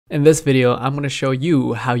In this video, I'm going to show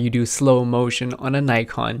you how you do slow motion on a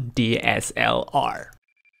Nikon DSLR.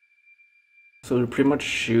 So to pretty much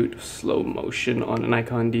shoot slow motion on a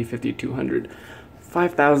Nikon D5200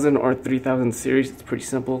 5000 or 3000 series, it's pretty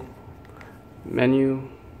simple. Menu,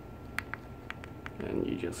 and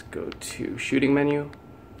you just go to shooting menu,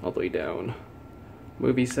 all the way down,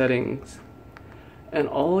 movie settings, and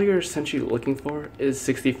all you're essentially looking for is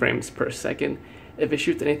 60 frames per second. If it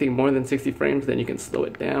shoots anything more than 60 frames, then you can slow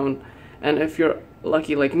it down. And if you're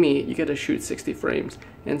lucky like me, you get to shoot 60 frames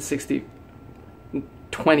in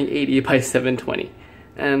 2080 by 720.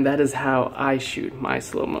 And that is how I shoot my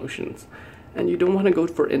slow motions. And you don't want to go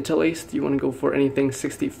for interlaced, you want to go for anything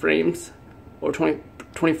 60 frames or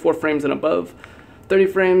 24 frames and above. 30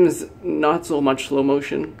 frames, not so much slow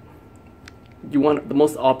motion. You want the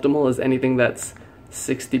most optimal is anything that's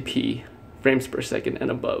 60p frames per second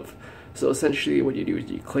and above. So essentially what you do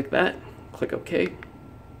is you click that, click OK.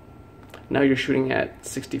 Now you're shooting at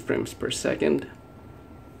 60 frames per second.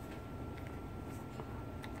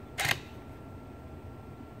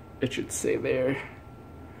 It should say there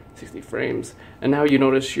 60 frames. And now you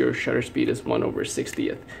notice your shutter speed is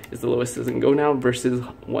 1/60th. Is the lowest it can go now versus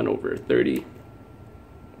 1/30.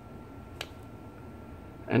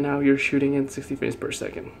 And now you're shooting in 60 frames per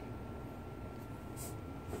second.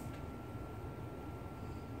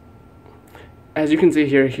 As you can see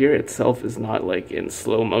here itself is not like in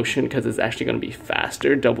slow motion because it's actually going to be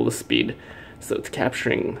faster, double the speed. So it's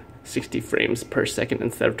capturing 60 frames per second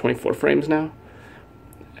instead of 24 frames now.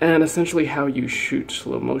 And essentially how you shoot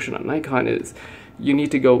slow motion on Nikon is you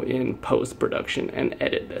need to go in post-production and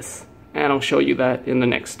edit this. And I'll show you that in the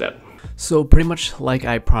next step. So pretty much like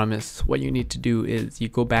I promised, what you need to do is you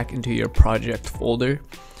go back into your project folder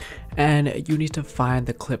and you need to find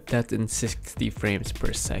the clip that's in 60 frames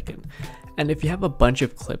per second. And if you have a bunch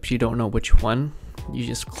of clips you don't know which one, you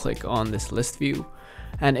just click on this list view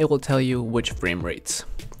and it will tell you which frame rates.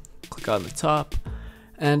 Click on the top,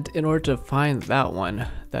 and in order to find that one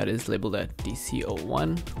that is labeled at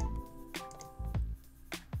DC01,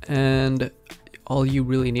 and all you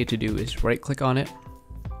really need to do is right click on it,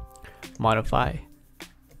 modify,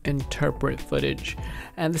 interpret footage,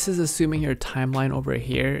 and this is assuming your timeline over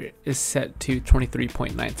here is set to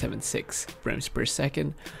 23.976 frames per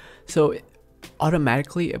second. So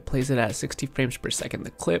automatically it plays it at 60 frames per second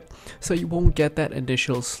the clip, so you won't get that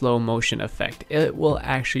initial slow motion effect. It will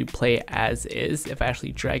actually play as is if I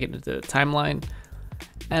actually drag it into the timeline,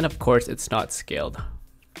 and of course it's not scaled.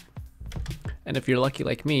 And if you're lucky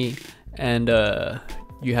like me and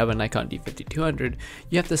you have a Nikon D5200,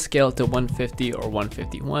 you have to scale it to 150 or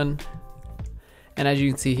 151, and as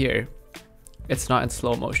you can see here, it's not in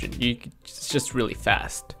slow motion. It's just really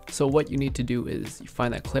fast. So what you need to do is you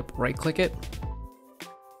find that clip, right click it,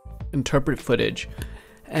 interpret footage,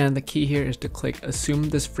 and the key here is to click assume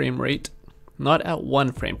this frame rate, not at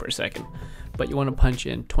 1 frame per second, but you want to punch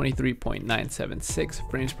in 23.976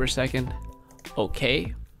 frames per second,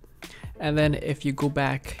 okay. And then if you go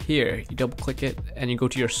back here, you double click it and you go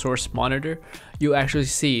to your source monitor, you actually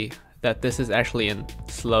see that this is actually in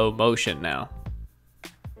slow motion now.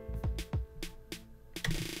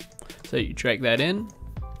 So you drag that in,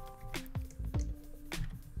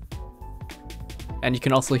 and you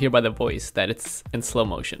can also hear by the voice that it's in slow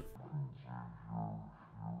motion.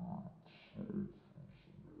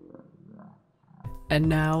 And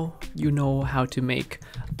now you know how to make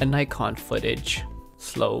a Nikon footage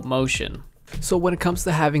slow motion. So when it comes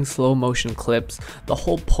to having slow motion clips, the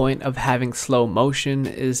whole point of having slow motion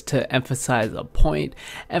is to emphasize a point,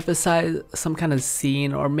 emphasize some kind of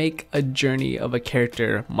scene, or make a journey of a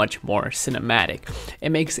character much more cinematic. It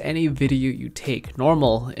makes any video you take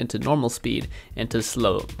normal into normal speed into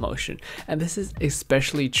slow motion. And this is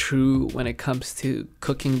especially true when it comes to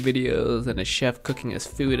cooking videos and a chef cooking his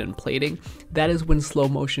food and plating. That is when slow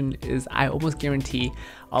motion is, I almost guarantee,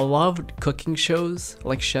 a lot of cooking shows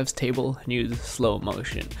like Chef's Table use slow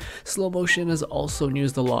motion. Slow motion is also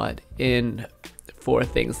used a lot for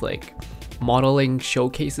things like modeling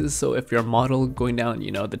showcases. So if you're a model going down,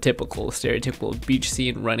 you know, the typical stereotypical beach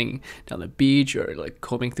scene, running down the beach or like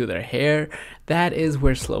combing through their hair, that is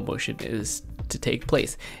where slow motion is to take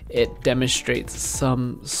place. It demonstrates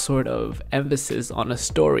some sort of emphasis on a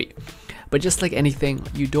story. But just like anything,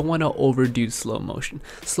 you don't want to overdo slow motion.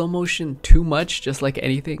 Slow motion too much, just like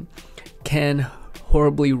anything, can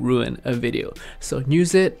horribly ruin a video. So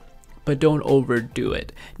use it, but don't overdo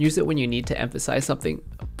it. Use it when you need to emphasize something,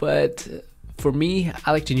 but for me,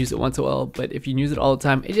 I like to use it once in a while, but if you use it all the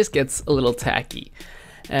time, it just gets a little tacky.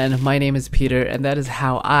 And my name is Peter, and that is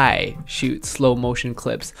how I shoot slow motion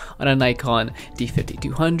clips on a Nikon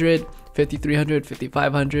D5200, 5300,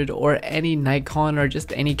 5500, or any Nikon or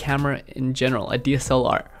just any camera in general, a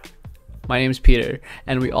DSLR. My name is Peter,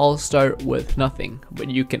 and we all start with nothing, but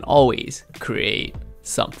you can always create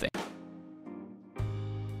something.